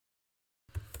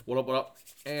What up, what up?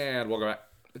 And welcome back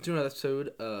to another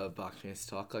episode of Bach Fantasy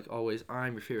Talk. Like always,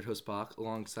 I'm your favorite host, Bach,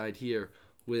 alongside here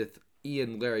with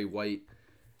Ian Larry White.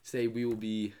 Today we will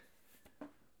be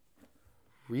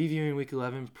reviewing Week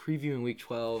 11, previewing Week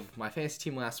 12. My fantasy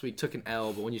team last week took an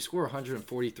L, but when you score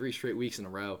 143 straight weeks in a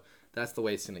row, that's the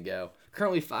way it's going to go.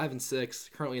 Currently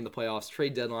 5-6, currently in the playoffs.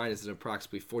 Trade deadline is in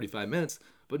approximately 45 minutes,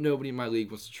 but nobody in my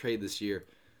league wants to trade this year.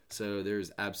 So there's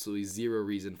absolutely zero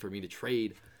reason for me to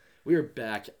trade. We are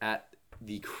back at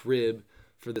the crib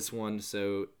for this one,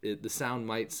 so the sound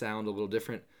might sound a little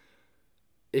different.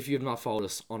 If you have not followed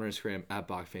us on our Instagram at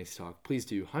Bach Fantasy Talk, please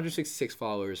do. 166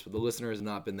 followers, but the listener has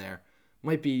not been there.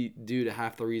 Might be due to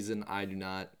half the reason I do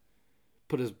not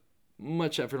put as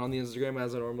much effort on the Instagram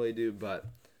as I normally do, but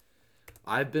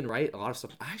I've been right. A lot of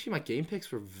stuff. Actually, my game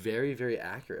picks were very, very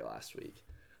accurate last week.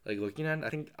 Like, looking at it, I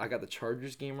think I got the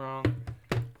Chargers game wrong.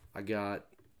 I got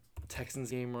Texans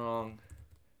game wrong.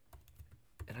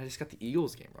 And I just got the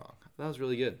Eagles game wrong. That was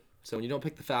really good. So when you don't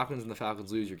pick the Falcons and the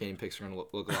Falcons lose, your game picks are going to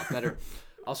look a lot better.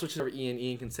 I'll switch it over to Ian.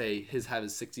 Ian can have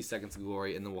his 60 seconds of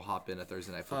glory, and then we'll hop in at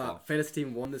Thursday Night Football. Fantasy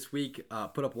team won this week.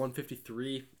 Put up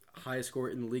 153, highest score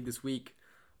in the league this week.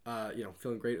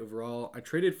 Feeling great overall. I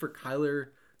traded for Kyler,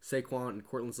 Saquon, and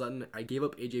Cortland Sutton. I gave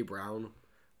up A.J. Brown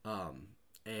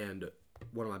and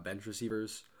one of my bench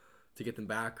receivers to get them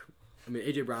back. I mean,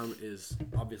 A.J. Brown is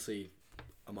obviously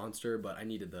a monster, but I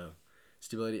needed the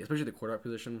stability, especially the quarterback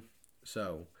position.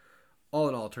 So, all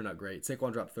in all, it turned out great.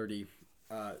 Saquon dropped 30.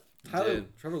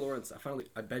 Trevor Lawrence,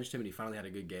 I benched him and he finally had a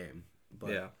good game.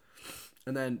 But, Yeah.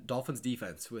 And then Dolphins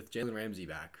defense with Jalen Ramsey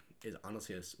back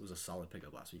was a solid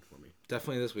pickup last week for me.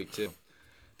 Definitely this week, too.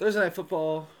 Thursday Night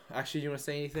Football. Actually, do you want to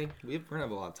say anything? We're going to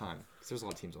have a lot of time because there's a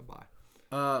lot of teams on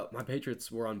bye. My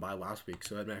Patriots were on bye last week,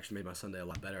 so that actually made my Sunday a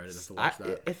lot better. I didn't have to watch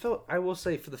that. I will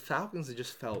say, for the Falcons, it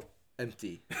just felt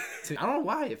empty. I don't know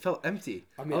why. It felt empty.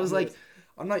 I'm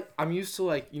used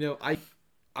to,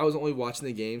 I was only watching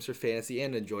the games for fantasy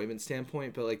and enjoyment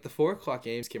standpoint, but, the 4 o'clock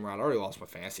games came around. I already lost my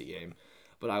fantasy game,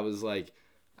 but I was I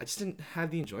just didn't have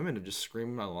the enjoyment of just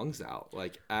screaming my lungs out,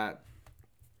 at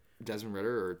Desmond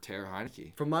Ridder or Taylor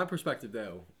Heineke. From my perspective,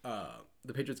 though,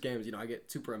 the Patriots games, I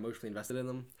get super emotionally invested in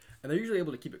them, and they're usually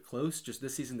able to keep it close. Just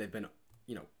this season, they've been,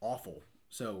 awful.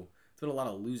 So it's been a lot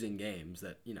of losing games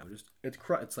that,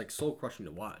 it's soul crushing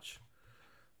to watch.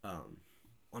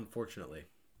 Unfortunately.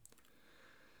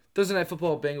 Thursday Night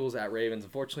Football, Bengals at Ravens.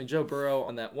 Unfortunately, Joe Burrow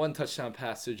on that one touchdown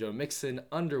pass to Joe Mixon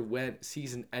underwent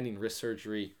season-ending wrist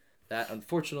surgery. That,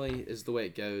 unfortunately, is the way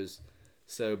it goes.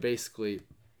 So, basically,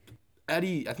 I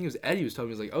think it was Eddie was telling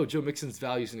me, he was like, oh, Joe Mixon's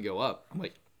value is going to go up. I'm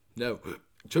like, no,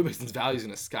 Joe Mixon's value is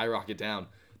going to skyrocket down.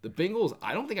 The Bengals,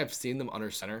 I don't think I've seen them under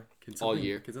center all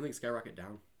year. Can something skyrocket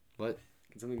down? What?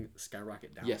 Can something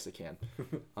skyrocket down? Yes, it can.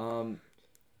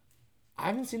 I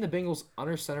haven't seen the Bengals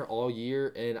under center all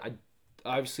year, and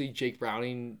obviously Jake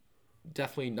Browning,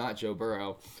 definitely not Joe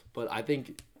Burrow, but I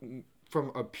think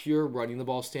from a pure running the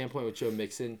ball standpoint with Joe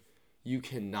Mixon, you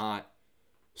cannot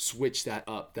switch that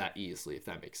up that easily, if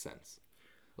that makes sense.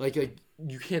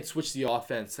 You can't switch the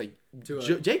offense.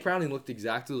 Jake Browning looked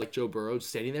exactly like Joe Burrow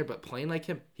standing there, but playing like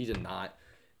him, he did not.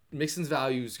 Mixon's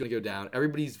value is going to go down.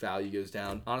 Everybody's value goes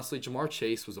down. Honestly, Jamar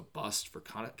Chase was a bust for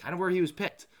kind of where he was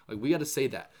picked. We got to say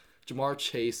that. Jamar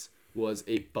Chase was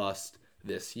a bust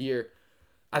this year.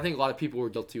 I think a lot of people were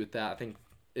guilty with that. I think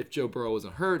if Joe Burrow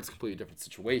wasn't hurt, it's a completely different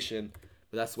situation.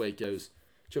 But that's the way it goes.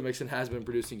 Joe Mixon has been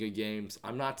producing good games.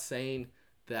 I'm not saying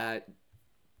that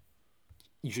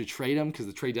you should trade him because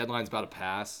the trade deadline's about to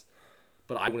pass,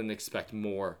 but I wouldn't expect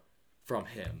more from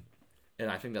him.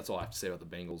 And I think that's all I have to say about the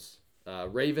Bengals.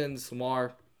 Ravens,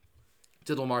 Lamar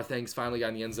did Lamar things, finally got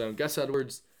in the end zone. Gus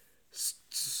Edwards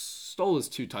stole his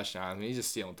 2 touchdowns. I mean, he's just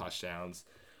stealing touchdowns.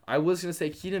 I was going to say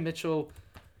Keaton Mitchell,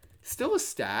 still a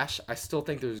stash. I still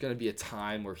think there's going to be a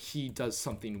time where he does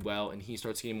something well and he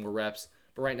starts getting more reps.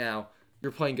 But right now,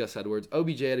 you're playing Gus Edwards.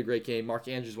 OBJ had a great game. Mark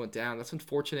Andrews went down. That's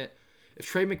unfortunate. If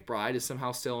Trey McBride is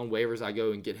somehow still on waivers, I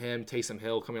go and get him. Taysom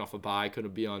Hill coming off a bye,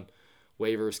 couldn't be on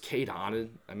waivers. Cade Otton.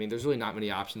 I mean, there's really not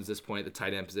many options at this point at the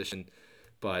tight end position,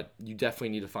 but you definitely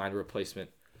need to find a replacement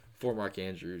for Mark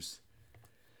Andrews.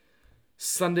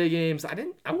 Sunday games,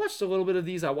 I watched a little bit of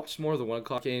these. I watched more of the 1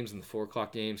 o'clock games and the 4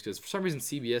 o'clock games because for some reason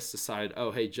CBS decided, oh,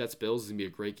 hey, Jets-Bills is going to be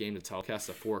a great game to telecast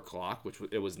at 4 o'clock, which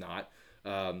it was not.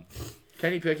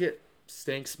 Kenny Pickett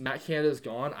stinks. Matt Canada's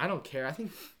gone. I don't care. I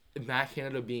think Matt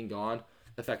Canada being gone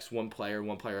affects one player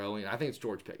only, and I think it's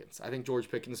George Pickens. I think George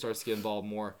Pickens starts to get involved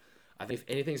more. I think if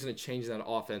anything's going to change in that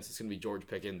offense, it's going to be George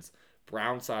Pickens.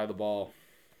 Brown side of the ball,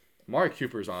 Amari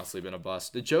Cooper's honestly been a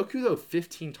bust. Njoku, though,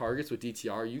 15 targets with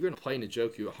DTR. You're going to play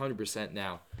Njoku 100%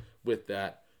 now with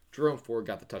that. Jerome Ford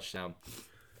got the touchdown.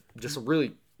 just a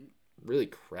really, really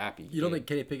crappy You don't game. think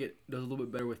Kenny Pickett does a little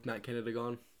bit better with Matt Canada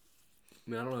gone?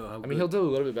 I mean, I don't know how. I mean, he'll do a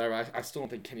little bit better. I still don't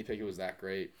think Kenny Pickett was that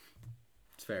great.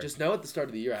 It's fair. Just know at the start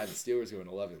of the year, I had the Steelers going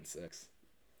 11-6.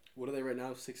 What are they right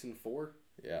now? 6-4.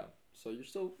 Yeah. So you're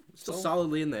still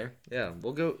solidly in there. Yeah,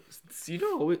 we'll go. So you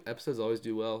know what episodes always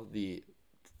do well? The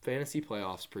fantasy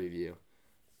playoffs preview,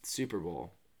 Super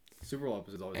Bowl, Super Bowl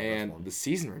episodes always the and best one. the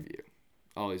season review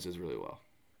always does really well.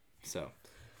 So,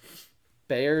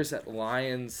 Bears at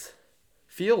Lions.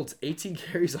 Fields, 18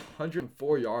 carries,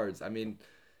 104 yards. I mean,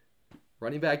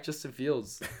 running back Justin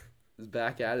Fields is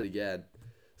back at it again.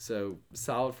 So,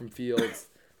 solid from Fields.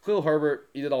 Khalil Herbert,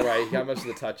 he did all right. He got most of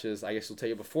the touches. I guess we'll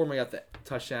take it. Before we got the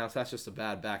touchdowns, that's just a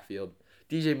bad backfield.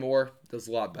 DJ Moore does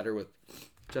a lot better with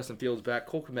Justin Fields back.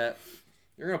 Cole Kmet,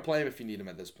 you're going to play him if you need him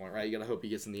at this point, right? You got to hope he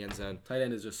gets in the end zone. Tight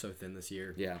end is just so thin this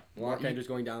year. Yeah. Mark Andrews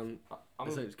going down.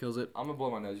 Kills it. I'm going to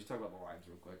blow my nose. You talk about the Lions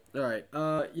real quick. All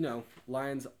right.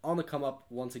 Lions on the come up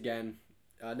once again.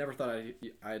 Never thought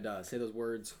I'd say those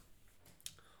words.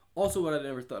 Also, what I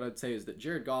never thought I'd say is that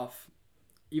Jared Goff,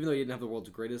 even though he didn't have the world's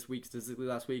greatest week statistically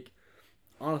last week,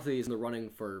 honestly is in the running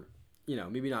for,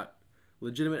 maybe not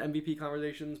legitimate MVP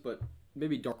conversations, but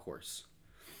maybe dark horse.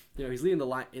 He's leading the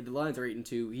line. The Lions are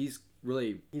 8-2. He's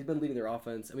been leading their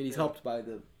offense. I mean, he's helped by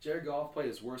the. Jared Goff played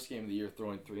his worst game of the year,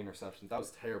 throwing 3 interceptions. That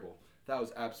was terrible. That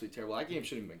was absolutely terrible. That game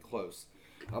shouldn't have been close.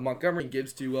 Montgomery and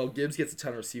Gibbs do well. Gibbs gets a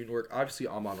ton of receiving work. Obviously,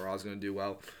 Amon-Ra is going to do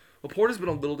well. Laporta's been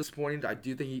a little disappointing. I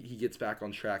do think he gets back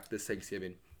on track this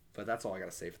Thanksgiving. But that's all I got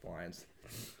to say for the Lions.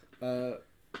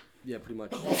 Yeah, pretty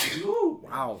much.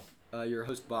 Wow. Your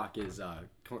host Bach is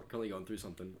currently going through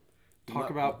something. You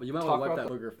might want to wipe that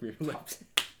booger from your lips.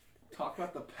 Talk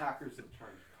about the Packers and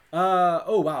Chargers.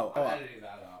 Oh wow. I'm editing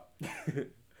that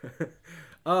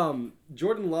out.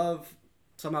 Jordan Love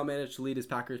somehow managed to lead his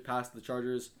Packers past the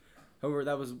Chargers. However,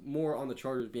 that was more on the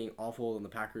Chargers being awful than the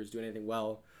Packers doing anything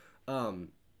well.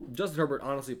 Justin Herbert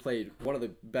honestly played one of the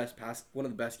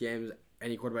best games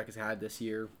any quarterback has had this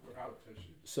year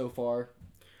so far.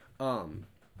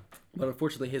 But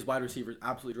unfortunately, his wide receivers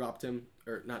absolutely dropped him,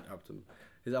 or not dropped him.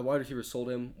 His wide receivers sold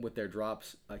him with their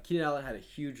drops. Keenan Allen had a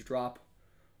huge drop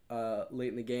late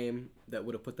in the game that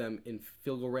would have put them in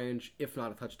field goal range, if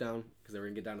not a touchdown, because they were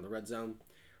going to get down to the red zone.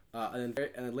 And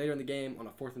then later in the game, on a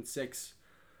 4th and 6,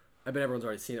 I bet everyone's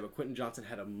already seen it, but Quentin Johnson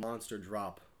had a monster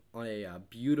drop on a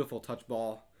beautiful touch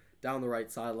ball down the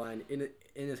right sideline in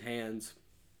his hands.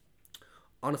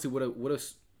 Honestly, would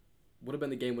have been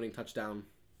the game-winning touchdown.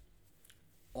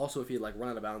 Also, if he had run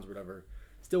out of bounds or whatever,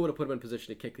 still would have put him in position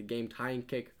to kick the game-tying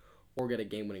kick or get a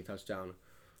game-winning touchdown.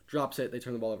 Drops it, they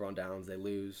turn the ball over on downs, they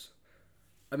lose.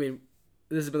 I mean,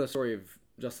 this has been the story of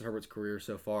Justin Herbert's career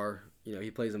so far.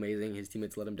 He plays amazing. His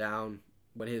teammates let him down.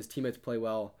 When his teammates play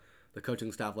well, the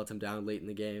coaching staff lets him down late in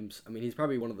the games. I mean, he's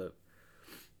probably one of the.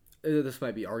 This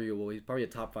might be arguable. He's probably a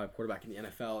top 5 quarterback in the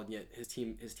NFL, and yet his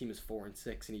team is 4-6,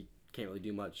 and he can't really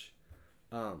do much.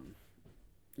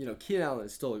 Keenan Allen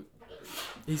is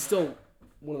he's still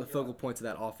one of the focal points of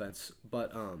that offense,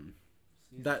 but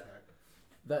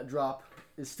that drop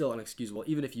is still inexcusable.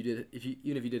 Even if you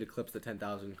did eclipse the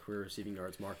 10,000 career receiving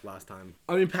yards mark last time.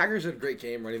 I mean, Packers had a great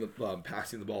game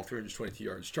passing the ball 322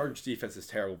 yards. Chargers defense is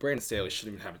terrible. Brandon Staley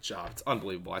shouldn't even have a job. It's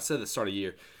unbelievable. I said at the start of the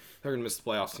year they're going to miss the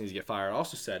playoffs and he's going to get fired. I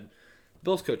also said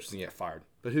Bills coach is going to get fired,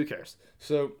 but who cares?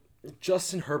 So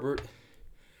Justin Herbert,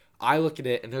 I look at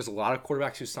it and there's a lot of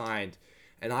quarterbacks who signed,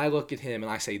 and I look at him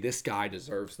and I say this guy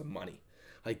deserves the money.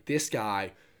 This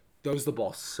guy throws the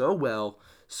ball so well,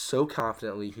 so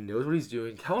confidently. He knows what he's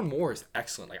doing. Kellen Moore is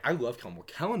excellent. I love Kellen Moore.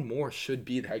 Kellen Moore should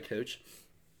be the head coach.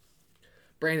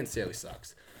 Brandon Staley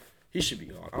sucks. He should be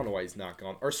gone. I don't know why he's not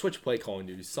gone. Or switch play calling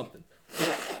duties, something.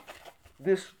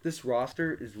 This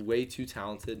roster is way too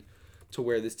talented to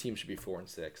where this team should be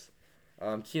 4-6.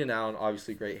 Keenan Allen,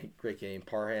 obviously great game.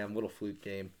 Parham, little fluke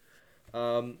game.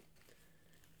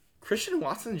 Christian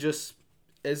Watson just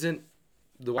isn't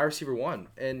the wide receiver 1.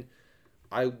 And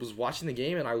I was watching the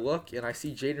game and I look and I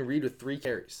see Jaden Reed with 3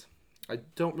 carries. I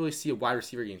don't really see a wide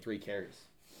receiver getting 3 carries.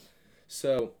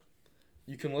 So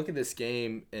you can look at this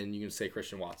game and you can say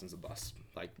Christian Watson's a bust,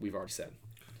 like we've already said.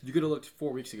 You could have looked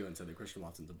 4 weeks ago and said that Christian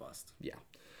Watson's a bust. Yeah.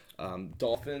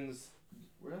 Dolphins.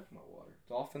 Where did I put my water?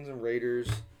 Dolphins and Raiders.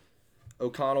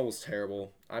 O'Connell was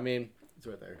terrible. I mean, it's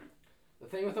right there. The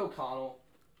thing with O'Connell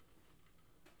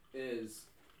is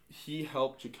he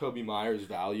helped Jacoby Myers'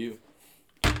 value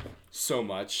so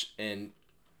much, and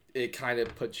it kind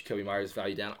of put Jacoby Myers'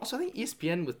 value down. Also, I think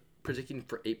ESPN with predicting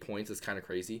for 8 points is kind of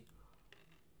crazy.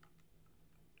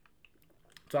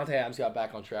 Devontae Adams got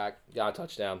back on track, got a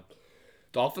touchdown.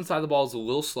 Dolphins side of the ball is a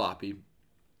little sloppy.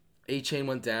 A-Chain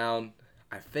went down.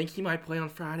 I think he might play on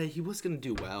Friday. He was going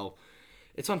to do well.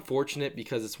 It's unfortunate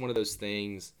because it's one of those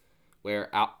things where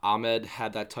Ahmed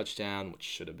had that touchdown, which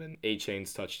should have been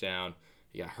A-Chain's touchdown.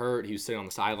 He got hurt. He was sitting on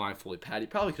the sideline fully padded. He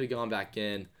probably could have gone back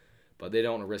in, but they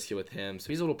don't want to risk it with him. So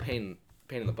he's a little pain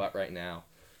in the butt right now.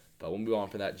 But we'll move on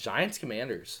for that.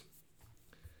 Giants-Commanders.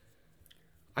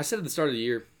 I said at the start of the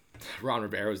year, Ron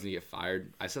Rivera was going to get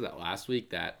fired. I said that last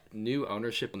week, that new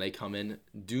ownership, when they come in,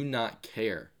 do not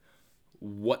care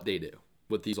what they do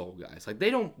with these old guys. Like,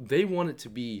 they want it to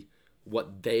be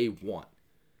what they want.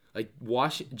 Like,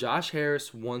 Josh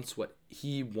Harris wants what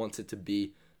he wants it to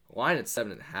be. The line at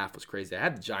 7.5 was crazy. I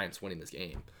had the Giants winning this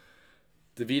game.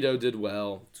 DeVito did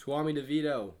well. Swami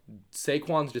DeVito.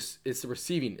 Saquon's just, it's the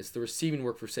receiving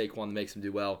work for Saquon that makes him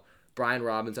do well. Brian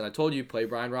Robinson, I told you, play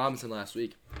Brian Robinson last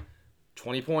week.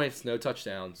 20 points, no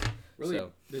touchdowns. Really?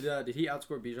 So, Did he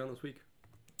outscore Bijan this week?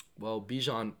 well,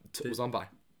 Bijan was on bye.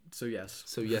 So yes.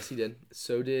 So yes, he did.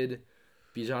 So did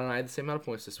Bijan and I had the same amount of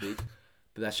points this week.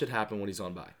 But that should happen when he's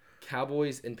on bye.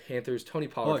 Cowboys and Panthers. Tony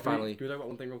Pollard finally. Can we talk about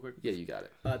one thing real quick? Yeah, you got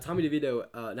it. Tommy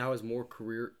DeVito now has more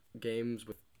career games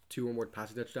with 2 or more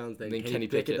passing touchdowns than Kenny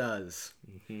Pickett does.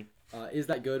 Mm-hmm. Is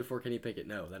that good for Kenny Pickett?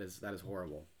 No, that is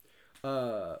horrible.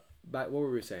 But what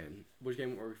were we saying? Which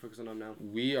game are we focusing on now?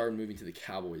 We are moving to the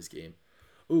Cowboys game.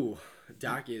 Ooh,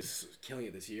 Dak is killing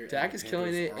it this year. Dak is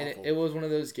killing it, and it was one of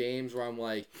those games where I'm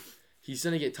like, he's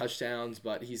going to get touchdowns,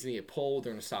 but he's going to get pulled.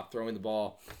 They're going to stop throwing the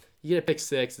ball. You get a pick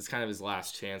 6. It's kind of his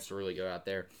last chance to really go out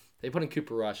there. They put in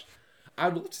Cooper Rush. I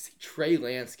would love to see Trey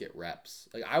Lance get reps.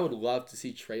 Like, I would love to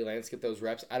see Trey Lance get those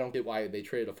reps. I don't get why they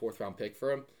traded a 4th-round pick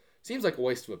for him. Seems like a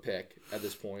waste of a pick at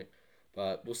this point,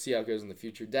 but we'll see how it goes in the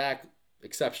future. Dak,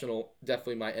 exceptional.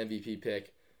 Definitely my MVP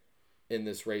pick in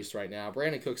this race right now.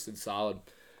 Brandon Cooks did solid.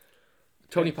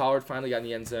 Tony Pollard finally got in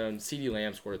the end zone. CeeDee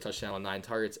Lamb scored a touchdown on 9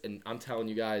 targets. And I'm telling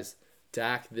you guys,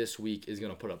 Dak this week is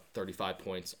going to put up 35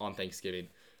 points on Thanksgiving.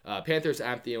 Panthers,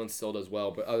 Adam Thielen still does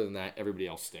well, but other than that, everybody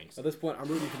else stinks. At this point, I'm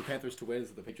rooting for the Panthers to win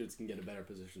so the Patriots can get a better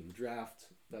position in the draft.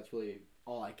 That's really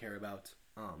all I care about.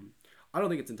 I don't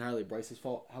think it's entirely Bryce's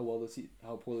fault how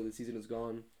poorly the season has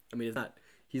gone. I mean,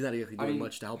 he's not exactly doing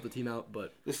much to help the team out,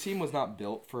 but this team was not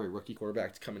built for a rookie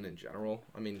quarterback to come in general.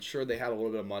 I mean, sure, they had a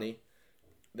little bit of money.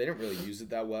 They didn't really use it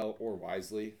that well or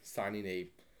wisely, signing a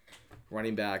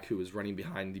running back who was running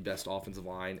behind the best offensive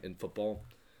line in football.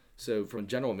 So from a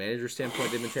general manager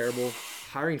standpoint, they've been terrible.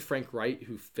 Hiring Frank Wright,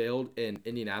 who failed in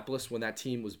Indianapolis when that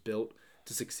team was built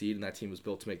to succeed and that team was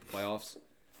built to make the playoffs,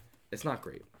 it's not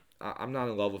great. I'm not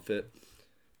in love with it.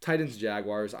 Titans,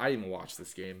 Jaguars, I didn't even watch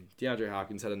this game. DeAndre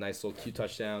Hopkins had a nice little cute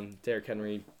touchdown. Derrick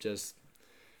Henry just...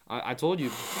 I told you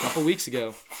a couple weeks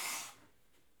ago.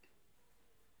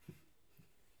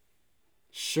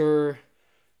 Sure,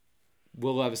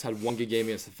 Will Levis had one good game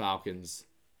against the Falcons.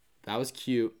 That was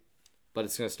cute, but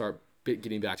it's going to start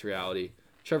getting back to reality.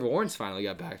 Trevor Lawrence finally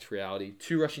got back to reality.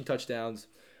 2 rushing touchdowns.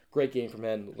 Great game from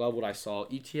him. Love what I saw.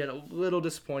 ETN a little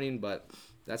disappointing, but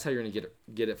that's how you're going to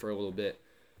get it for a little bit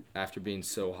after being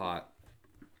so hot.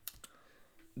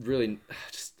 Really,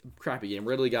 just crappy game.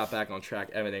 Ridley got back on track.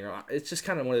 Everything. It's just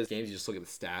kind of one of those games you just look at the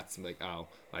stats and be like, oh,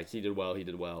 like he did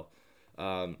well.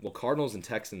 Well, Cardinals and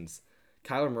Texans.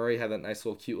 Kyler Murray had that nice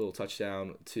little cute little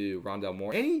touchdown to Rondale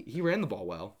Moore. And he ran the ball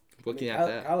well. Looking at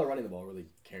that. Kyler running the ball really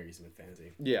carries him in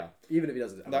fantasy. Yeah. Even if he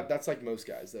doesn't. That's like most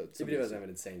guys, though. Even if he doesn't have an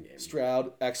insane game.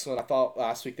 Stroud, excellent. I thought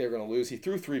last week they were going to lose. He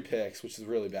threw 3 picks, which is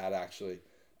really bad, actually.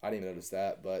 I didn't even notice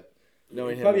that, but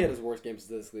knowing he probably had his worst game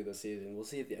statistically this season. We'll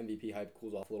see if the MVP hype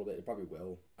cools off a little bit. It probably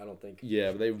will. I don't think. Yeah,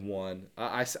 but they won.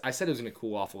 I said it was going to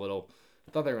cool off a little.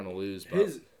 I thought they were going to lose. But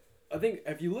I think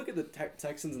if you look at the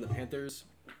Texans and the Panthers,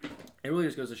 it really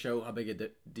just goes to show how big a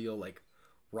deal like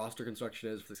roster construction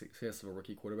is for the success of a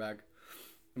rookie quarterback.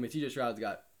 I mean, TJ Stroud's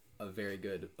got a very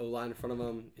good O-line in front of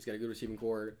him. He's got a good receiving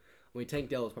core. I mean, Tank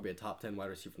Dell is probably a top 10 wide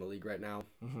receiver in the league right now.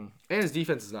 Mm-hmm. And his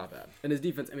defense is not bad. And his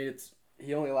defense, I mean,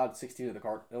 he only allowed 16 to the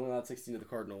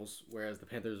Cardinals, whereas the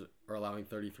Panthers are allowing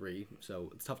 33. So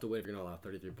it's tough to win if you're going to allow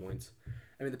 33 points.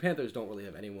 I mean, the Panthers don't really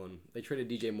have anyone. They traded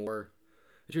DJ Moore.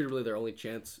 They traded really their only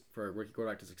chance for a rookie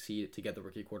quarterback to succeed to get the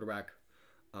rookie quarterback.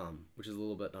 Which is a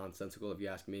little bit nonsensical if you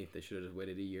ask me. They should have just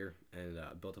waited a year and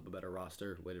built up a better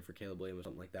roster, waited for Caleb Williams or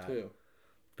something like that. Who?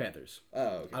 Panthers.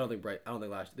 Oh, okay. I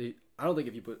think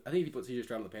if you put CJ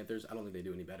Stroud on the Panthers, I don't think they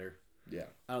do any better. Yeah.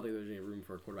 I don't think there's any room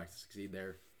for a quarterback to succeed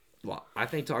there. Well, I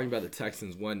think talking about the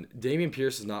Texans, when Dameon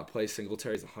Pierce does not play,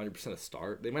 Singletary is 100% a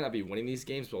start. They might not be winning these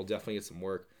games, but they'll definitely get some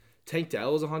work. Tank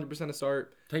Dell is 100% a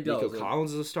start. Nico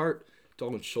Collins is a start.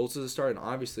 Dalton Schultz is a start, and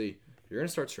obviously you're going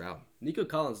to start Stroud. Nico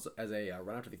Collins as a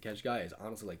run after the catch guy is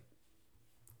honestly like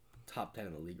top 10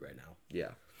 in the league right now.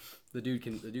 Yeah. The dude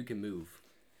can move.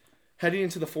 Heading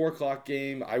into the 4 o'clock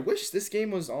game, I wish this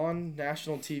game was on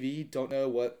national TV. Don't know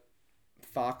what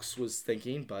Fox was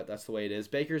thinking, but that's the way it is.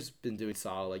 Baker's been doing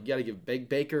solid. Like, you got to give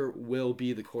Baker will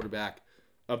be the quarterback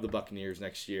of the Buccaneers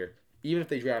next year. Even if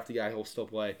they draft a guy, he'll still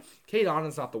play. Cade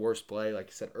Otton's not the worst play, like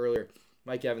I said earlier.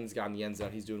 Mike Evans got in the end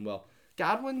zone. He's doing well.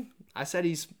 Godwin, I said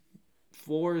his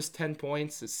floor is 10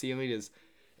 points. His ceiling is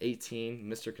 18.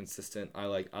 Mr. Consistent. I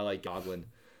like Godwin.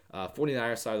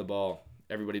 49ers side of the ball,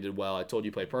 everybody did well. I told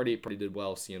you play Purdy. Purdy did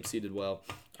well. CMC did well.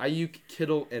 Ayuk,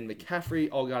 Kittle, and McCaffrey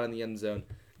all got in the end zone.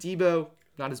 Debo,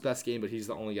 not his best game, but he's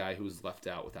the only guy who was left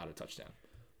out without a touchdown.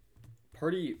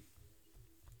 Purdy,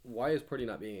 why is Purdy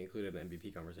not being included in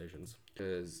MVP conversations?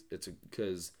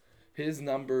 Because his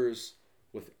numbers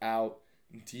without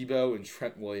Debo and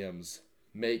Trent Williams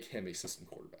make him a system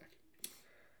quarterback.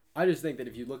 I just think that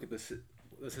if you look at the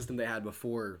system they had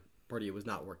before Purdy, it was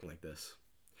not working like this.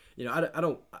 You know,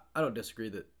 I don't disagree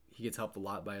that he gets helped a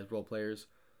lot by his role players.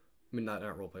 I mean, not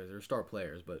role players; they're star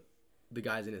players, but the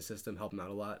guys in his system help him out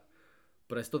a lot.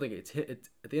 But I still think it's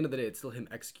at the end of the day, it's still him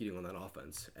executing on that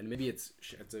offense. And maybe it's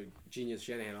a genius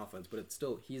Shanahan offense, but it's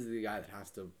still he's the guy that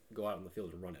has to go out on the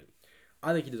field and run it.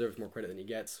 I think he deserves more credit than he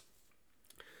gets.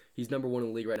 He's number 1 in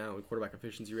the league right now in quarterback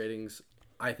efficiency ratings.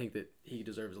 I think that he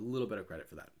deserves a little bit of credit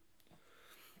for that.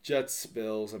 Jets,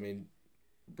 Bills, I mean,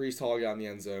 Brees Hall got in the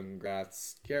end zone.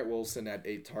 Congrats. Garrett Wilson had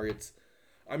 8 targets.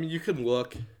 I mean, you can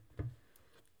look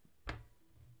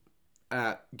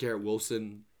at Garrett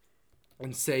Wilson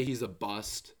and say he's a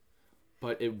bust,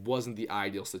 but it wasn't the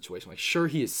ideal situation. Like, sure,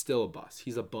 he is still a bust.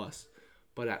 He's a bust.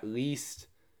 But at least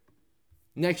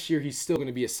next year he's still going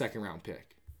to be a second-round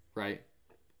pick, right?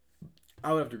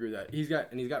 I would have to agree with that. He's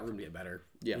got room to get better.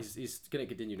 Yeah. He's going to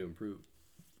continue to improve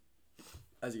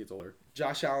as he gets older.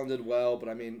 Josh Allen did well, but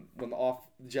I mean, when the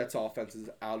Jets offense is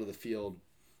out of the field,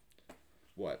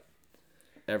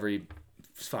 every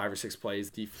 5 or 6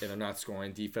 plays, and they're not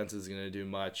scoring, defense is going to do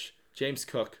much. James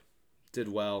Cook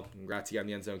did well. Congrats, he got in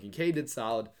the end zone. Kincaid did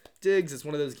solid. Diggs, it's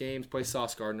one of those games. Play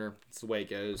Sauce Gardner. It's the way it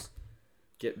goes.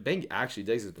 Actually,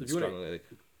 Diggs has been struggling lately.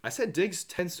 I said Diggs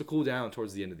tends to cool down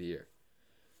towards the end of the year.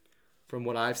 From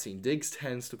what I've seen, Diggs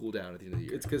tends to cool down at the end of the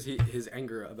year. It's because his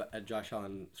anger at Josh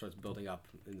Allen starts building up,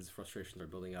 and his frustrations are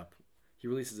building up. He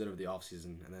releases it over the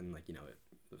offseason, and then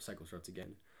the cycle starts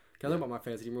again. Can I talk about my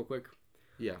fantasy team real quick?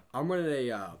 Yeah. I'm going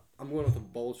with a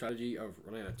bold strategy of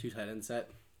running a 2 tight end set.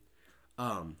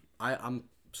 I'm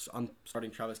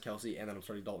starting Travis Kelce, and then I'm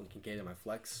starting Dalton Kincaid in my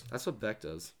flex. That's what Beck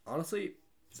does. Honestly,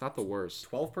 it's not the worst.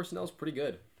 12 personnel is pretty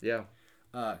good. Yeah.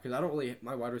 Because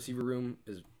my wide receiver room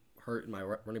is hurt in my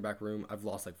running back room. I've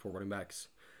lost like 4 running backs.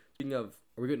 Speaking of,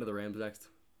 are we getting to the Rams next?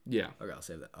 Yeah. Okay,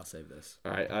 I'll save this.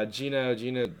 All right. Gino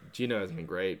has been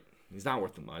great. He's not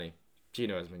worth the money.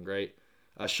 Gino has been great.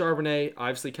 Charbonnet,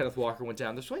 obviously Kenneth Walker went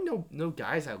down. There's really no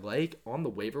guys I like on the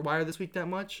waiver wire this week that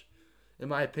much, in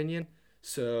my opinion.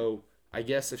 So I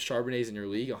guess if Charbonnet's in your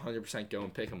league, 100% go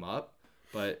and pick him up.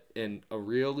 But in a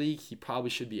real league, he probably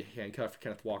should be a handcuff for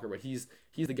Kenneth Walker. But he's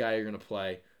the guy you're going to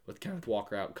play with Kenneth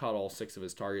Walker out. Caught all 6 of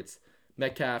his targets.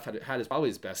 Metcalf had probably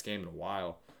his best game in a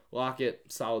while. Lockett,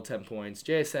 solid 10 points.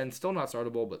 JSN, still not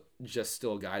startable, but just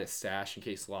still a guy to stash in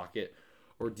case Lockett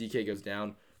or DK goes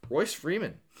down. Royce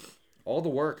Freeman, all the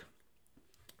work.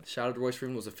 Shout out to Royce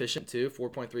Freeman, was efficient too,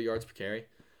 4.3 yards per carry.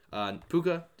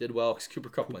 Puka did well because Cooper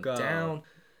Kupp went down.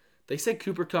 They said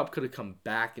Cooper Kupp could have come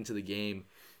back into the game.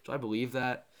 Do I believe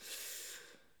that?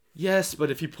 Yes,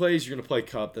 but if he plays, you're going to play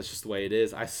Kupp. That's just the way it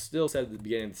is. I still said at the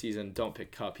beginning of the season, don't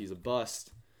pick Kupp. He's a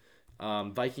bust.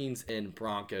 Vikings and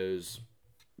Broncos.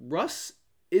 Russ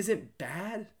isn't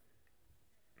bad,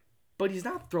 but he's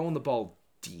not throwing the ball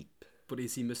deep. But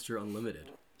is he Mr. Unlimited?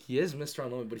 He is Mr.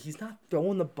 Unlimited, but he's not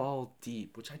throwing the ball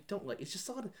deep, which I don't like. It's just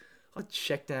a lot of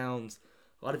checkdowns,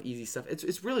 a lot of easy stuff.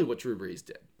 It's really what Drew Brees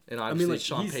did. And obviously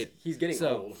Sean Payton. He's getting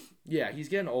old. Yeah, he's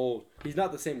getting old. He's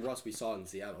not the same Russ we saw in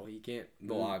Seattle. He can't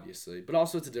move. Well, obviously. But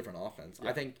also it's a different offense. Yeah.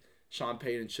 I think Sean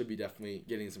Payton should be definitely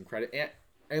getting some credit.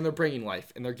 And they're bringing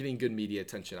life, and they're getting good media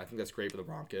attention. I think that's great for the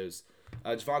Broncos.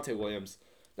 Javonte Williams,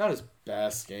 not his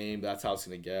best game. That's how it's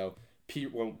going to go.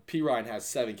 P. Ryan has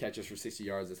 7 catches for 60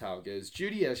 yards. That's how it goes.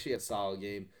 Judy actually had a solid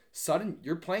game. Sutton,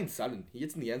 you're playing Sutton. He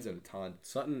gets in the end zone a ton.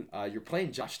 Sutton. You're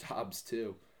playing Josh Dobbs,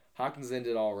 too. Hawkinson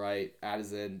did all right.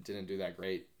 Addison didn't do that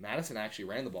great. Madison actually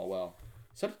ran the ball well.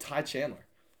 So did Ty Chandler.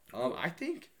 I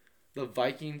think the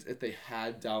Vikings, if they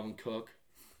had Dalvin Cook,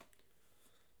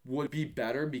 would be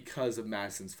better because of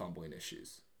Madison's fumbling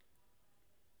issues.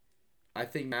 I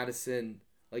think Madison,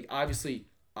 obviously,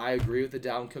 I agree with the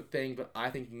Dalvin Cook thing, but I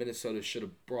think Minnesota should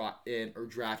have brought in or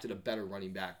drafted a better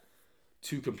running back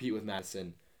to compete with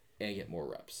Madison and get more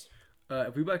reps.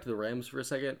 If we go back to the Rams for a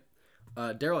second,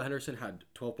 Darrell Henderson had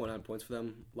 12.9 points for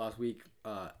them last week,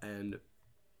 and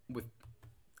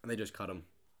they just cut him.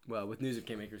 Well, with news of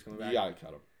Cam Akers coming back. You gotta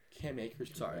cut him. Cam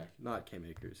Akers. Sorry, not Cam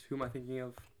Akers. Who am I thinking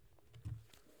of?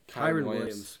 Kyron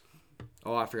Williams.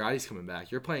 Oh, I forgot he's coming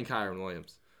back. You're playing Kyron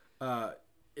Williams.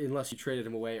 Unless you traded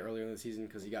him away earlier in the season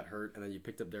because he got hurt, and then you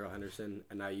picked up Darrell Henderson,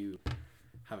 and now you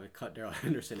have a cut Darrell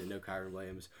Henderson and no Kyron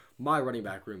Williams. My running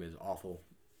back room is awful.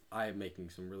 I am making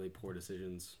some really poor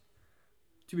decisions.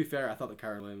 To be fair, I thought that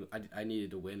Kyron Williams, I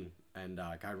needed to win, and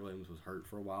Kyron Williams was hurt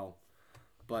for a while.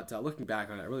 But looking back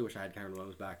on it, I really wish I had Kyron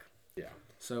Williams back. Yeah.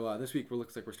 So this week, it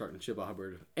looks like we're starting Chuba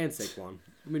Hubbard and Saquon.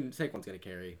 I mean, Saquon's going to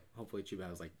carry. Hopefully, Chuba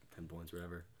has like 10 points or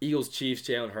whatever. Eagles, Chiefs,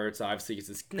 Jalen Hurts obviously gets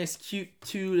this nice, cute,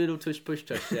 2 little tush-push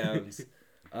touchdowns.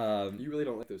 You really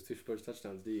don't like those tush-push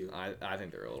touchdowns, do you? I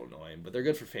think they're a little annoying, but they're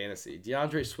good for fantasy.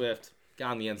 DeAndre Swift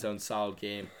got in the end zone, solid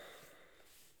game.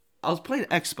 I was playing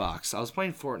Xbox. I was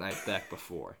playing Fortnite back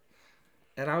before.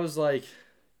 And I was like,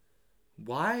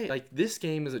 why? Like, this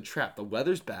game is a trap. The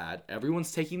weather's bad.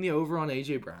 Everyone's taking the over on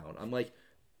A.J. Brown. I'm like,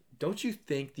 don't you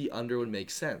think the under would make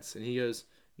sense? And he goes,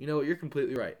 you know what? You're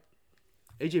completely right.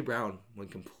 A.J. Brown went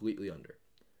completely under.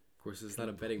 Of course, it's not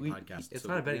a betting podcast. It's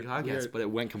not a betting podcast, but it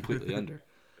went completely under.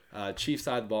 Chiefs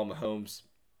side of the ball, Mahomes.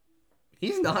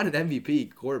 He's not an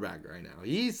MVP quarterback right now.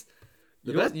 He's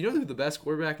the best. You know who the best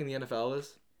quarterback in the NFL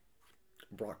is?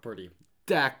 Brock Purdy.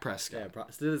 Dak Prescott. Yeah,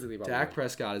 statistically, Dak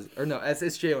Prescott is, or no, it's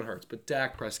Jalen Hurts, but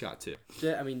Dak Prescott too.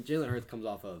 I mean, Jalen Hurts comes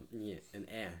off of an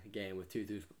game with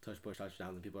 2 push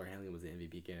touchdowns, and people are hailing him as the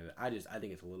MVP candidate. I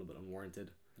think it's a little bit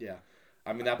unwarranted. Yeah,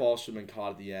 I mean that ball should have been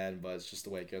caught at the end, but it's just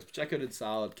the way it goes. Pacheco did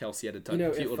solid. Kelsey had a cute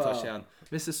little touchdown.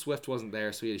 Mrs. Swift wasn't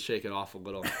there, so he had to shake it off a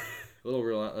little, a little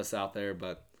relentless out there,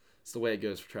 but it's the way it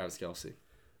goes for Travis Kelsey.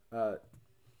 I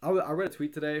read a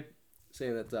tweet today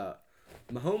saying that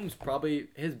Mahomes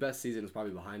his best season is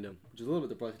probably behind him, which is a little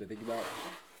bit depressing to think about,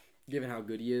 given how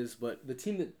good he is. But the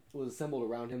team that was assembled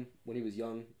around him when he was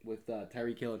young, with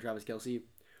Tyreek Hill and Travis Kelsey,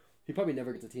 he probably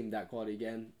never gets a team that quality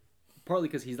again. Partly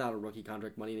because he's not a rookie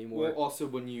contract money anymore. Well, also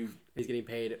he's getting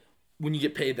paid. When you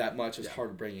get paid that much, it's hard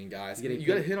to bring in guys. You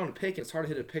got to hit on a pick, and it's hard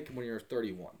to hit a pick when you're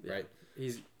 31, right?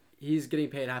 He's getting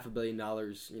paid $500 million.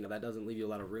 You know, that doesn't leave you a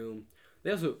lot of room.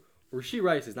 They also Rashee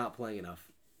Rice is not playing enough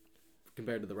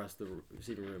compared to the rest of the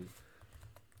receiving room,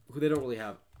 who they don't really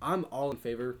have. I'm all in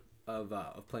favor of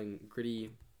playing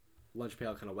gritty, lunch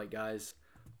pail kind of white guys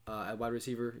at wide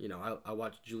receiver. You know, I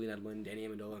watched Julian Edelman, Danny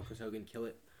Amendola, and Chris Hogan kill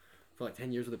it for like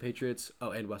 10 years with the Patriots.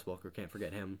 Oh, and Wes Welker, can't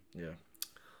forget him.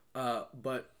 Yeah.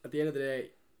 But at the end of the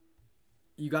day,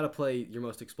 you got to play your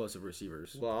most explosive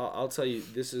receivers. Well, I'll tell you,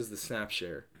 this is the snap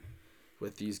share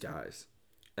with these guys.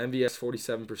 MVS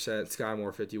 47%, Sky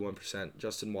Moore 51%,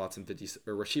 Justin Watson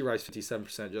Rashee Rice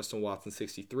 57%, Justin Watson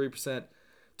 63%,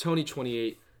 Tony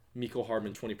 28%, Mecole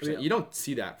Hardman 20%. You don't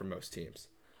see that from most teams.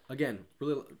 Again,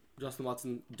 really, Justin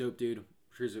Watson, dope dude.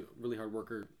 He's a really hard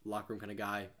worker, locker room kind of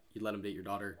guy. You let him date your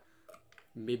daughter.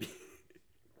 Maybe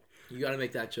you got to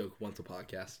make that joke once a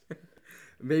podcast.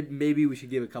 maybe we should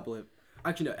give a couple of.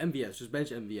 Actually, no, MVS. Just bench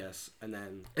MVS and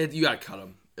then you got to cut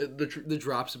him. The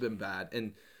drops have been bad,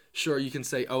 and sure, you can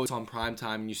say, oh, it's on prime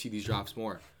time and you see these drops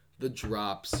more. The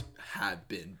drops have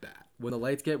been bad. When the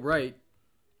lights get bright,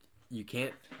 you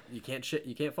can't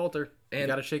falter. You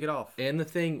got to shake it off. And the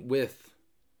thing with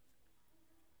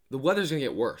the weather's going to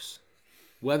get worse.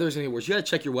 You got to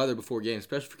check your weather before games,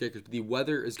 especially for kickers. The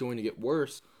weather is going to get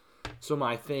worse. So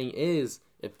my thing is,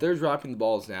 if they're dropping the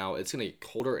balls now, it's going to get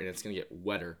colder and it's going to get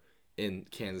wetter in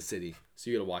Kansas City. So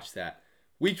you got to watch that.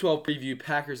 Week 12 preview,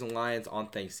 Packers and Lions on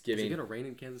Thanksgiving. Is it going to rain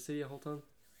in Kansas City the whole time?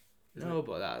 No,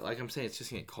 but like I'm saying, it's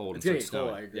just going to get cold. It's going to get cold,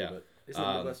 I agree. Yeah. But isn't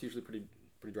the Midwest usually pretty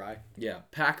dry? Yeah.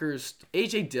 Packers,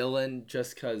 A.J. Dillon,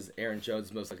 just because Aaron Jones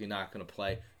is most likely not going to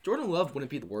play. Jordan Love wouldn't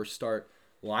be the worst start.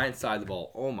 Lions side of the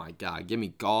ball, oh my God. Give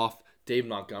me Goff, Dave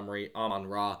Montgomery,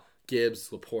 Amon-Ra, Gibbs,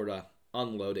 Laporta,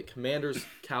 unload it. Commanders,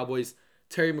 Cowboys,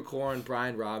 Terry McLaurin,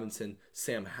 Brian Robinson,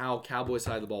 Sam Howell. Cowboys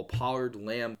side of the ball, Pollard,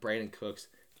 Lamb, Brandon Cooks,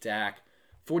 Dak.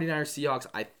 49ers, Seahawks,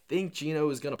 I think Geno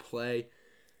is going to play.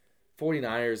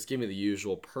 49ers, give me the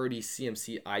usual. Purdy,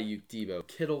 CMC, Ayuk, Debo,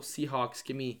 Kittle. Seahawks,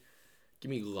 give me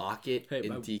Lockett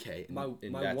and DK. My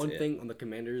one thing on the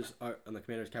Commanders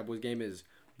Cowboys game is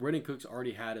Brandon Cooks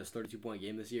already had his 32-point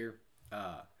game this year.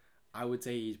 I would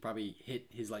say he's probably hit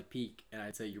his peak, and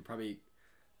I'd say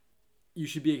you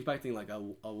should be expecting like a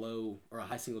low or a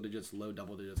high single digits, low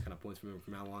double digits kind of points from him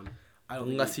from now on.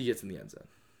 Unless he gets in the end zone.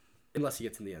 Unless he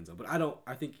gets in the end zone. But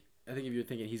I think if you're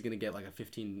thinking he's going to get like a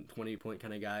 15, 20 point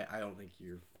kind of guy,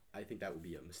 I think that would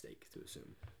be a mistake to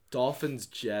assume. Dolphins,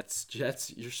 Jets,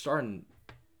 you're starting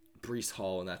Breece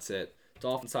Hall and that's it.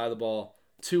 Dolphins side of the ball,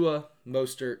 Tua,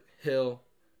 Mostert, Hill,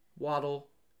 Waddle,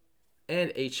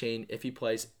 and A-Chain if he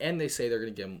plays, and they say they're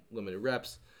going to give him limited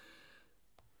reps.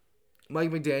 Mike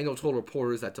McDaniel told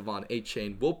reporters that Devon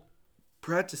A-Chain will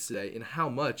practice today, and how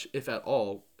much, if at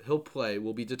all, he'll play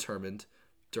will be determined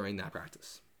during that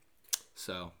practice.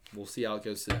 So we'll see how it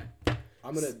goes today.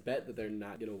 I'm gonna bet that they're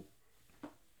gonna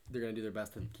do their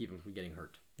best to keep him from getting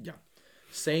hurt. Yeah.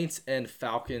 Saints and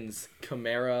Falcons,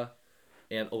 Kamara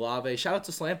and Olave. Shout out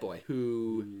to Slant Boy,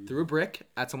 who threw a brick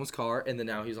at someone's car, and then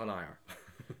now he's on IR.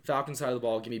 Falcons side of the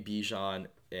ball, give me Bijan,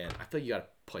 and I feel like you got to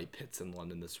play Pitts in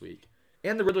London this week.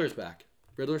 And the Riddler is back.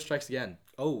 Riddler strikes again.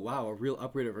 Oh, wow, a real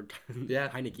upgrade over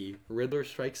Heineke. Riddler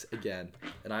strikes again,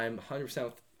 and I'm 100%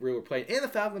 with Riddler playing. And the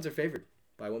Falcons are favored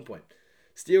by 1 point.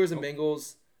 Steelers and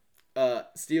Bengals.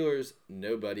 Steelers,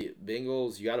 nobody.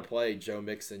 Bengals, you got to play Joe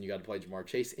Mixon, you got to play Jamar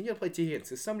Chase, and you got to play T. Higgins,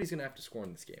 because somebody's going to have to score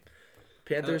in this game.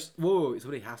 Panthers. Whoa,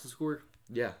 somebody has to score?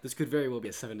 Yeah. This could very well be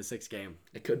a 7-6 game.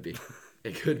 It could be.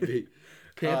 It could be.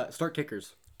 Start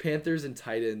kickers. Panthers and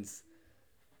Titans.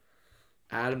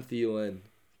 Adam Thielen,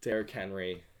 Derrick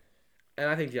Henry, and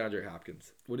I think DeAndre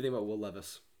Hopkins. What do you think about Will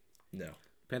Levis? No.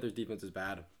 Panthers defense is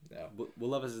bad. No. Will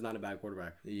Levis is not a bad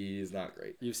quarterback. He's not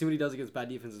great. You've seen what he does against bad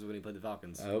defenses when he played the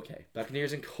Falcons. Okay.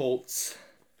 Buccaneers and Colts.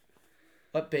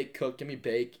 Let Bake cook. Give me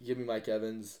Bake. Give me Mike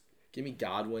Evans. Give me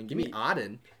Godwin. Give me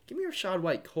Auden. Give me Rashad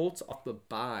White. Colts off the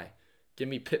bye. Give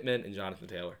me Pittman and Jonathan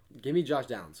Taylor. Give me Josh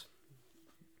Downs.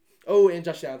 Oh, and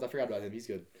Josh Downs. I forgot about him. He's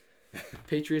good.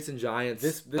 Patriots and Giants.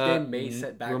 This game may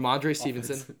set back Ramondre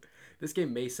Stevenson. This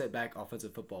game may set back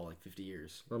offensive football like 50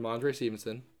 years. Ramondre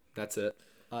Stevenson. That's it.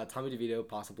 Tommy DeVito,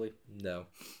 possibly. No.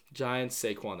 Giants,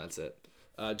 Saquon, that's it.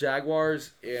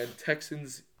 Jaguars and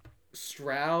Texans,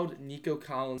 Stroud, Nico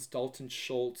Collins, Dalton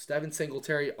Schultz, Devin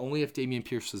Singletary, only if Dameon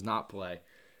Pierce does not play.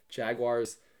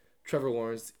 Jaguars, Trevor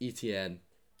Lawrence, ETN,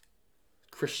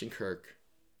 Christian Kirk,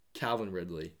 Calvin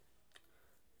Ridley,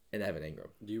 and Evan Ingram.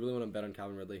 Do you really want to bet on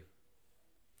Calvin Ridley?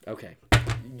 Okay.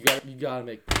 You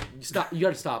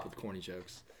gotta stop with corny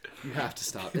jokes. You have to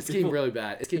stop. It's getting really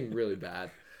bad. It's getting really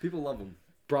bad. People love him.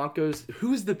 Broncos.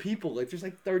 Who's the people? Like, there's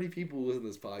like 30 people who listen to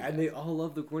this podcast. And they all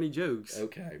love the corny jokes.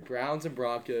 Okay. Browns and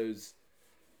Broncos.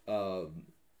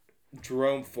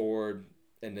 Jerome Ford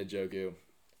and Njoku.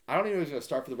 I don't even know who's going to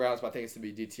start for the Browns, but I think it's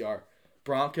going to be DTR.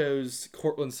 Broncos,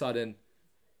 Cortland Sutton.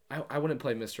 I wouldn't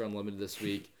play Mr. Unlimited this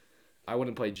week. I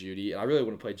wouldn't play Judy. And I really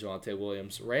wouldn't play Javonte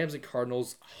Williams. Rams and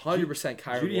Cardinals, 100%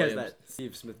 Kyron Judy Williams. has that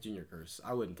Steve Smith Jr. curse.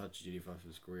 I wouldn't touch Judy for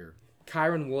his career.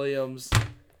 Kyron Williams.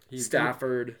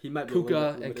 Stafford, he might be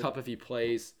Puka, and Kupp if he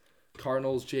plays.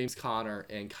 Cardinals, James Conner,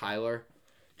 and Kyler.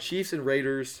 Chiefs and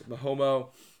Raiders, Mahomo,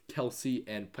 Kelsey,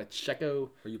 and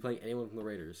Pacheco. Are you playing anyone from the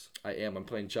Raiders? I am. I'm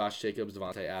playing Josh Jacobs,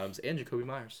 Devontae Adams, and Jacoby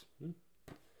Myers.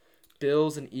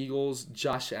 Bills and Eagles,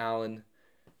 Josh Allen,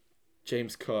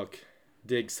 James Cook,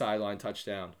 Diggs sideline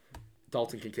touchdown.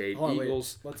 Dalton Kincaid,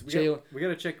 Eagles. We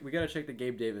gotta check the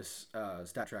Gabe Davis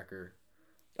stat tracker.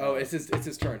 Oh, it's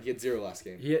his turn. He had 0 last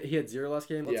game. He had 0 last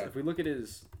game. Yeah. If we look at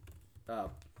his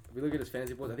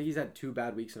fantasy points, I think he's had 2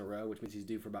 bad weeks in a row, which means he's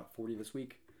due for about 40 this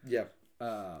week. Yeah.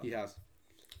 He has.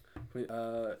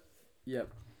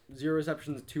 Yep. 0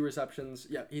 receptions, 2 receptions.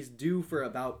 Yeah, he's due for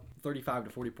about 35 to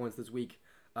 40 points this week.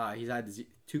 He's had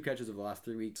 2 catches over the last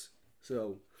 3 weeks.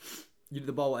 So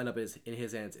the ball will end up in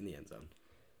his hands in the end zone.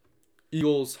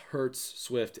 Eagles, Hurts,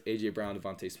 Swift, A.J. Brown,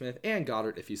 Devontae Smith, and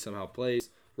Goddard if he somehow plays.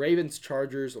 Ravens,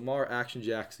 Chargers, Lamar Action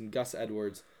Jackson, Gus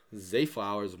Edwards, Zay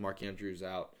Flowers, Mark Andrews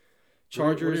out.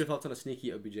 Chargers. What are your thoughts on a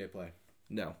sneaky OBJ play?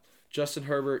 No. Justin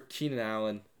Herbert, Keenan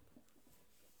Allen,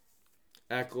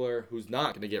 Eckler, who's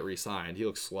not going to get re-signed. He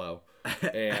looks slow.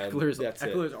 And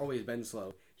Eckler's always been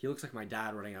slow. He looks like my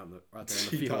dad running out there on the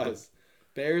field. He does.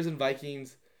 Bears and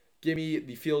Vikings. Give me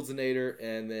the Fields-inator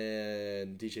and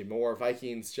then DJ Moore.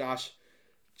 Vikings, Josh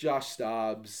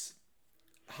Dobbs,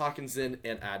 Hawkinson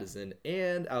and Addison,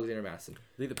 and Alexander Madison.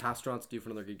 I think the Pastron's due for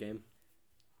another good game.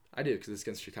 I do, because it's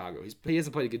against Chicago. He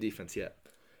hasn't played a good defense yet.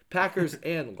 Packers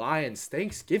and Lions,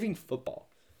 Thanksgiving football.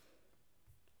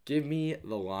 Give me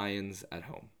the Lions at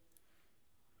home.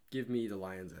 Give me the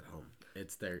Lions at home.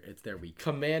 It's their week.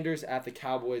 Commanders at the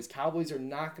Cowboys. Cowboys are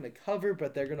not going to cover,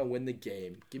 but they're going to win the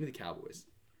game. Give me the Cowboys.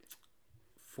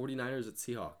 49ers at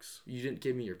Seahawks. You didn't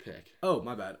give me your pick. Oh,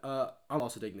 my bad. I'm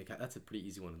also taking the Cowboys. That's a pretty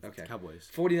easy one. Okay. Cowboys.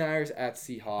 49ers at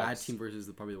Seahawks. Bad team versus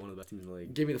probably one of the best teams in the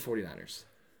league. Give me the 49ers.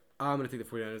 I'm going to take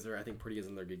the 49ers there. I think Purdy is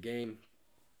in their good game.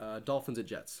 Dolphins at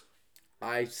Jets.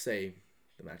 I say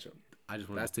the matchup. I just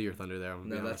want to steal your thunder there.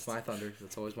 No, that's my thunder.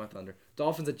 That's always my thunder.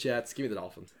 Dolphins at Jets. Give me the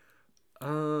Dolphins.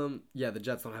 Yeah, the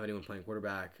Jets don't have anyone playing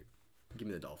quarterback. Give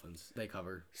me the Dolphins. They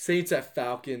cover. Saints at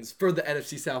Falcons for the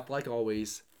NFC South, like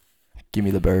always. Give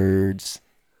me the Birds.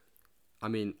 I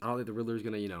mean, I don't think the Riddler's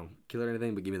gonna kill it or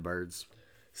anything, but give me the Birds.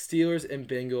 Steelers and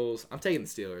Bengals. I'm taking the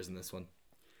Steelers in this one.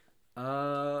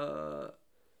 Uh,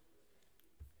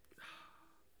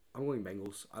 I'm going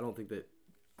Bengals. I don't think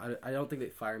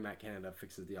that firing Matt Canada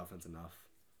fixes the offense enough.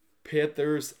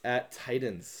 Panthers at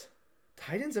Titans.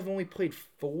 Titans have only played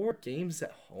 4 games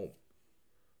at home.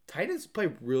 Titans play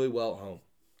really well at home.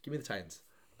 Give me the Titans.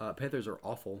 Panthers are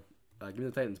awful. Give me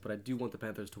the Titans, but I do want the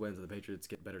Panthers to win so the Patriots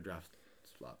get better draft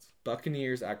slots.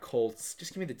 Buccaneers at Colts.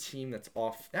 Just give me the team that's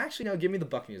off. Actually, no, give me the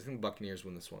Buccaneers. I think the Buccaneers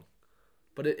win this one.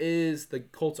 But the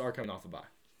Colts are coming off a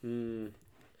bye.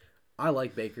 I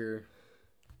like Baker.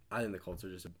 I think the Colts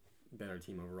are just a better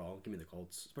team overall. Give me the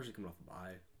Colts, especially coming off a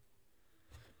bye.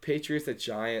 Patriots at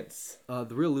Giants.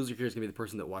 The real loser here is going to be the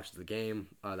person that watches the game.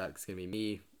 That's going to be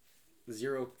me.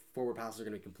 0 forward passes are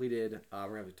going to be completed. We're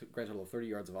going to have a grand total of 30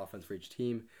 yards of offense for each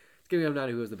team. It's going to come down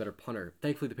to who has the better punter.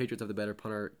 Thankfully, the Patriots have the better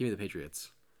punter. Give me the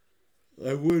Patriots.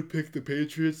 I would pick the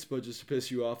Patriots, but just to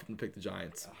piss you off, I'm going to pick the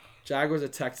Giants. Jaguars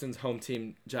at Texans, home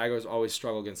team. Jaguars always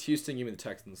struggle against Houston. Give me the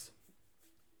Texans.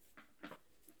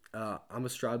 I'm a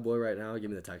Stroud boy right now. Give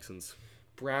me the Texans.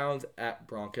 Browns at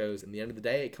Broncos. In the end of the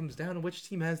day, it comes down to which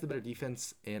team has the better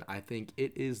defense, and I think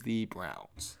it is the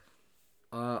Browns.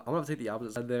 I'm going to take the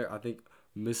opposite side there. I think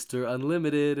Mr.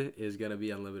 Unlimited is going to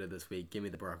be unlimited this week. Give me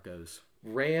the Broncos.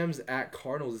 Rams at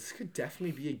Cardinals. This could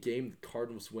definitely be a game the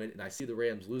Cardinals win, and I see the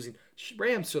Rams losing.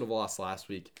 Rams should have lost last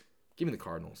week. Give me the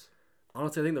Cardinals.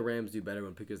 Honestly, I think the Rams do better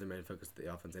because they're main focused at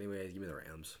the offense anyways. Give me the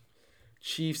Rams.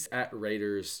 Chiefs at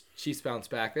Raiders. Chiefs bounce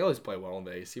back. They always play well in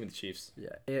Vegas. Even the Chiefs.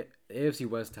 Yeah, AFC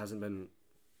West hasn't been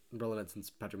relevant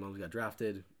since Patrick Mahomes got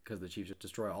drafted because the Chiefs just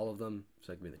destroy all of them.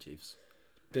 So give me the Chiefs.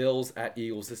 Bills at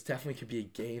Eagles. This definitely could be a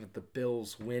game that the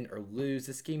Bills win or lose.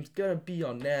 This game's going to be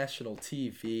on national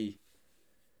TV.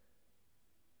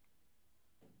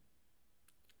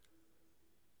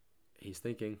 He's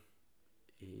thinking.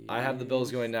 I have the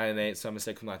Bills going 9-8, so I'm going to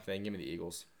stick with my thing. Give me the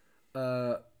Eagles.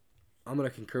 I'm going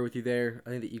to concur with you there. I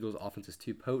think the Eagles' offense is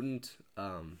too potent.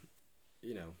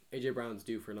 A.J. Brown's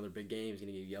due for another big game. He's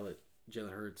going to yell at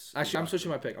Jalen Hurts. Actually, I'm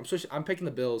switching my pick. I'm picking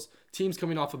the Bills. Teams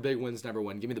coming off of big wins never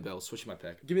win. Give me the Bills. Switching my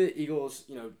pick. Give me the Eagles.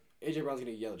 A.J. Brown's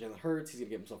going to yell at Jalen Hurts. He's going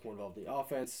to get himself more involved in the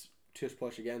offense. Tush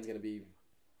Push again is going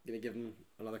to give him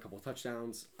another couple of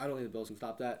touchdowns. I don't think the Bills can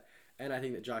stop that. And I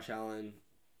think that Josh Allen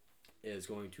is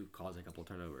going to cause a couple of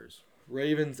turnovers.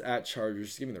 Ravens at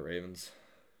Chargers. Give me the Ravens.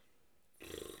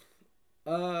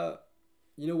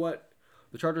 You know what?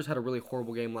 The Chargers had a really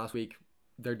horrible game last week.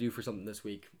 They're due for something this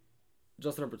week.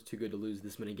 Justin Herbert's too good to lose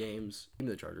this many games. Give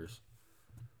me the Chargers.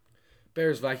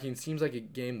 Bears Vikings seems like a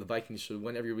game the Vikings should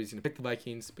win. Everybody's gonna pick the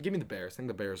Vikings, but give me the Bears. I think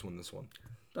the Bears win this one.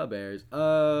 The Bears.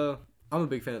 I'm a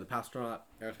big fan of the pastronaut,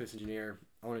 aerospace engineer.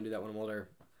 I want to do that when I'm older.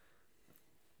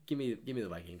 Give me the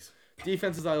Vikings.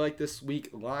 Defenses I like this week: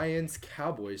 Lions,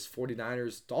 Cowboys,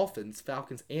 49ers, Dolphins,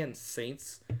 Falcons, and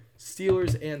Saints.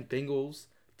 Steelers and Bengals.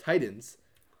 Titans,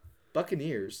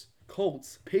 Buccaneers,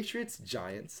 Colts, Patriots,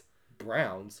 Giants,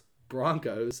 Browns,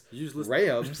 Broncos,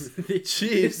 Rams, Chiefs.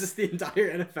 Is this the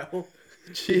entire NFL?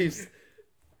 Chiefs.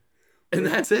 And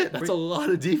that's it. That's a lot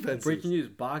of defense. Breaking news: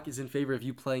 Bach is in favor of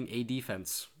you playing a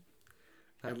defense.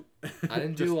 I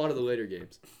didn't do a lot of the later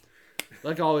games.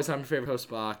 Like always, I'm your favorite host,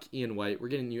 Bach, Ian White. We're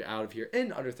getting you out of here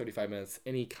in under 35 minutes.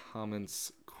 Any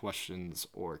comments, questions,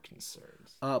 or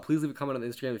concerns? Please leave a comment on the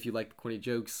Instagram if you like corny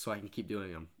jokes so I can keep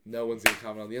doing them. No one's going to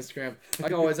comment on the Instagram.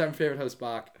 Like always, I'm your favorite host,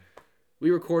 Bach. We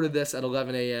recorded this at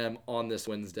 11 a.m. on this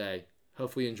Wednesday.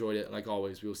 Hopefully you enjoyed it. And like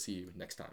always, we will see you next time.